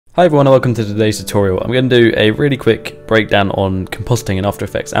Hi everyone and welcome to today's tutorial. I'm going to do a really quick breakdown on compositing in After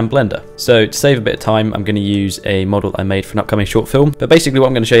Effects and Blender. So to save a bit of time, I'm going to use a model I made for an upcoming short film. But basically what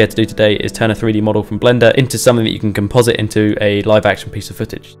I'm going to show you how to do today is turn a 3D model from Blender into something that you can composite into a live action piece of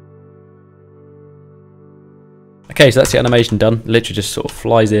footage. Okay, so that's the animation done. Literally just sort of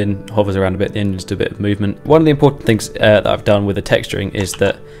flies in, hovers around a bit, the engines do a bit of movement. One of the important things that I've done with the texturing is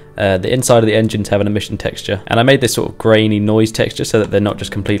that the inside of the engines have an emission texture, and I made this sort of grainy noise texture so that they're not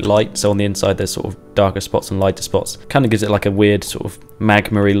just complete light. So on the inside there's sort of darker spots and lighter spots. Kind of gives it like a weird sort of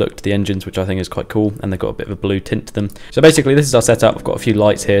magma-y look to the engines, which I think is quite cool, and they've got a bit of a blue tint to them. So basically this is our setup. I've got a few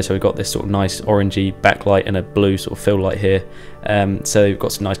lights here, so we've got this sort of nice orangey backlight and a blue sort of fill light here. So we've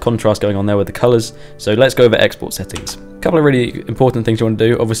got some nice contrast going on there with the colours. So let's go over export settings. A couple of really important things you want to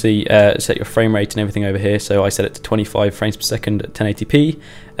do. Obviously set your frame rate and everything over here. So I set it to 25 frames per second at 1080p.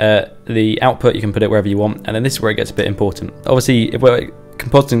 The output, you can put it wherever you want, and then this is where it gets a bit important. Obviously if we're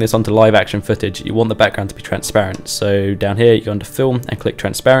compositing this onto live action footage, you want the background to be transparent. So down here you go under film and click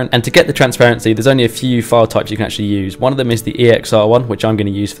transparent, and to get the transparency there's only a few file types you can actually use. One of them is the EXR one, which I'm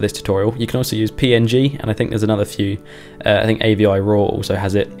going to use for this tutorial. You can also use PNG, and I think there's another few. I think AVI RAW also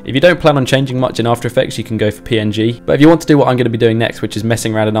has it. If you don't plan on changing much in After Effects, you can go for PNG, but if you want to do what I'm going to be doing next, which is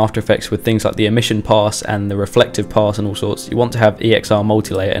messing around in After Effects with things like the emission pass and the reflective pass and all sorts, you want to have EXR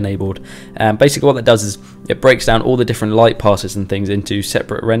multi-layer enabled. Basically what that does is it breaks down all the different light passes and things into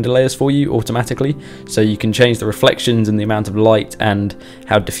separate render layers for you automatically, so you can change the reflections and the amount of light and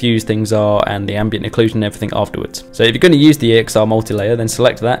how diffused things are and the ambient occlusion and everything afterwards. So if you're going to use the EXR multi-layer, then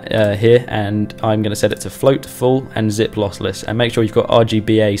select that here, and I'm going to set it to float, full and zip lossless, and make sure you've got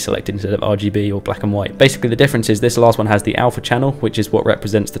RGBA selected instead of RGB or black and white. Basically the difference is this last one has the alpha channel, which is what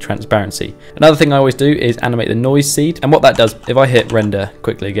represents the transparency. Another thing I always do is animate the noise seed, and what that does, if I hit render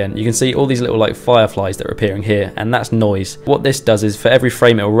quickly again, you can see all these little like fireflies that are appearing here, and that's noise. What this does is for every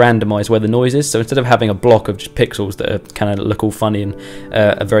frame it will randomize where the noise is, so instead of having a block of just pixels that are kind of look all funny and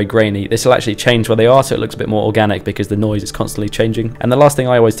are very grainy, this will actually change where they are so it looks a bit more organic because the noise is constantly changing. And the last thing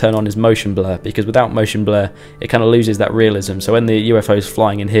I always turn on is motion blur, because without motion blur it kind of loses that realism. So when the UFO is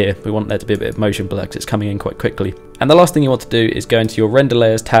flying in here, we want there to be a bit of motion blur because it's coming in quite quickly. And the last thing you want to do is go into your render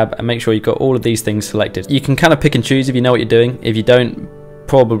layers tab and make sure you've got all of these things selected. You can kind of pick and choose if you know what you're doing. If you don't,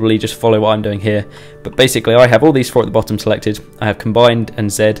 probably just follow what I'm doing here, but basically I have all these four at the bottom selected. I have combined and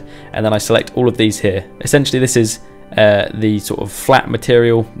Z, and then I select all of these here. Essentially this is the sort of flat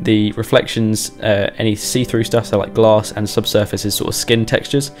material, the reflections, any see-through stuff, so like glass, and subsurface is sort of skin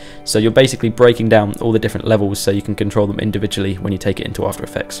textures. So you're basically breaking down all the different levels so you can control them individually when you take it into After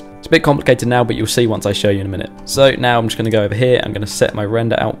Effects. It's a bit complicated now, but you'll see once I show you in a minute. So now I'm just going to go over here, I'm going to set my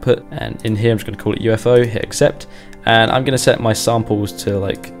render output, and in here I'm just going to call it UFO, hit accept, and I'm going to set my samples to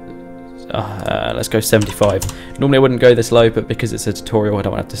like let's go 75. Normally I wouldn't go this low, but because it's a tutorial I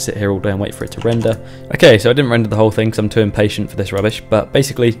don't want to have to sit here all day and wait for it to render. Okay, so I didn't render the whole thing because I'm too impatient for this rubbish, but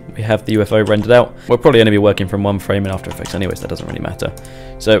basically we have the UFO rendered out. We'll probably only be working from one frame in After Effects anyway, so that doesn't really matter.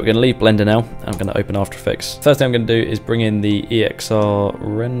 So we're going to leave Blender now, and I'm going to open After Effects. First thing I'm going to do is bring in the EXR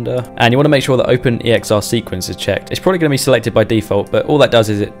render, and you want to make sure that Open EXR Sequence is checked. It's probably going to be selected by default, but all that does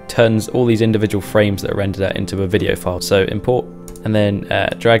is it turns all these individual frames that are rendered out into a video file. So import, and then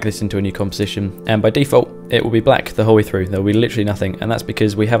drag this into a new composition, and by default it will be black the whole way through. There will be literally nothing, and that's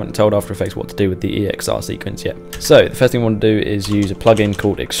because we haven't told After Effects what to do with the EXR sequence yet. So the first thing we want to do is use a plugin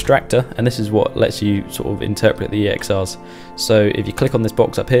called Extractor, and this is what lets you sort of interpret the EXRs. So if you click on this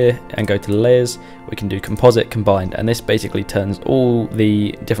box up here and go to layers, we can do composite combined, and this basically turns all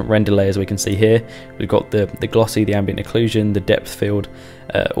the different render layers we can see here. We've got the glossy, the ambient occlusion, the depth field,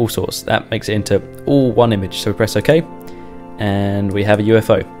 all sorts. That makes it into all one image. So we press OK, and we have a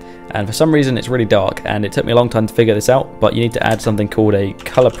UFO, and for some reason it's really dark, and it took me a long time to figure this out, but you need to add something called a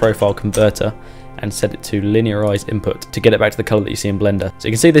color profile converter and set it to linearized input to get it back to the color that you see in Blender. So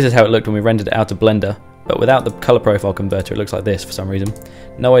you can see this is how it looked when we rendered it out of Blender, but without the color profile converter it looks like this for some reason.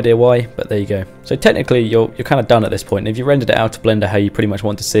 No idea why, but there you go. So technically you're kind of done at this point. If you rendered it out of Blender how you pretty much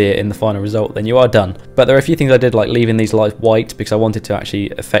want to see it in the final result, then you are done. But there are a few things I did, like leaving these lights white because I wanted to actually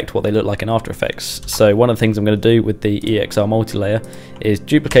affect what they look like in After Effects. So one of the things I'm going to do with the EXR multi-layer is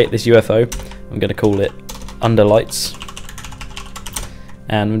duplicate this UFO. I'm going to call it under lights,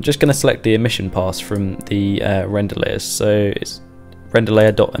 and I'm just going to select the emission pass from the render layers. So it's render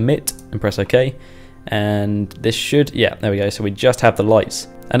layer.emit and press OK. And this should, yeah, there we go. So we just have the lights,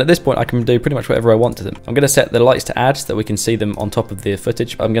 and at this point I can do pretty much whatever I want to them. I'm going to set the lights to add so that we can see them on top of the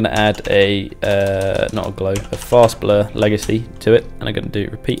footage. I'm going to add a not a glow, a fast blur legacy to it, and I'm going to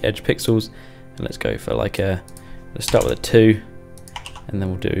do repeat edge pixels, and let's go for like a, let's start with a 2, and then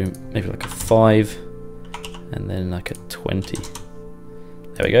we'll do maybe like a 5, and then like a 20.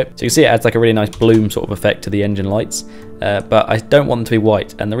 There we go. So you can see it adds like a really nice bloom sort of effect to the engine lights, but I don't want them to be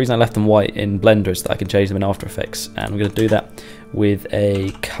white, and the reason I left them white in Blender is that I can change them in After Effects, and I'm going to do that with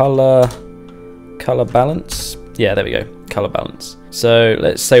a color balance. Yeah, there we go, color balance. So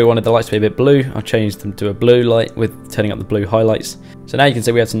let's say we wanted the lights to be a bit blue. I'll change them to a blue light with turning up the blue highlights. So now you can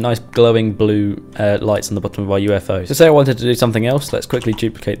see we have some nice glowing blue lights on the bottom of our UFO. So say I wanted to do something else, let's quickly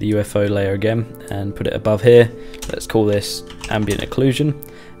duplicate the UFO layer again and put it above here. Let's call this ambient occlusion.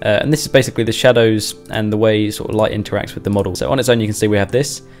 And this is basically the shadows and the way sort of light interacts with the model. So on its own you can see we have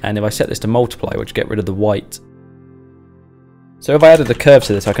this, and if I set this to multiply, which get rid of the white. So if I added the curves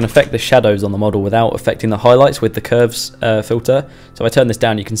to this, I can affect the shadows on the model without affecting the highlights with the curves filter. So if I turn this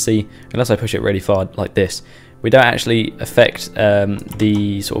down, you can see, unless I push it really far like this, we don't actually affect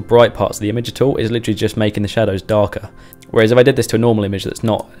the sort of bright parts of the image at all. It's literally just making the shadows darker. Whereas if I did this to a normal image that's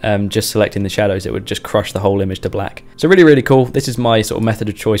not just selecting the shadows, it would just crush the whole image to black. So really, really cool. This is my sort of method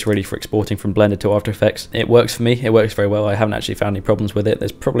of choice really for exporting from Blender to After Effects. It works for me. It works very well. I haven't actually found any problems with it.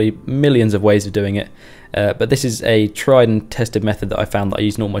 There's probably millions of ways of doing it. But this is a tried and tested method that I found that I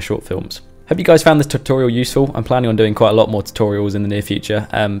use in all my short films. Hope you guys found this tutorial useful. I'm planning on doing quite a lot more tutorials in the near future.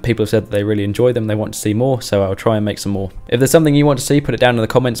 People have said that they really enjoy them, they want to see more, so I'll try and make some more. If there's something you want to see, put it down in the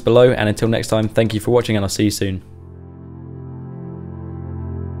comments below, and until next time, thank you for watching and I'll see you soon.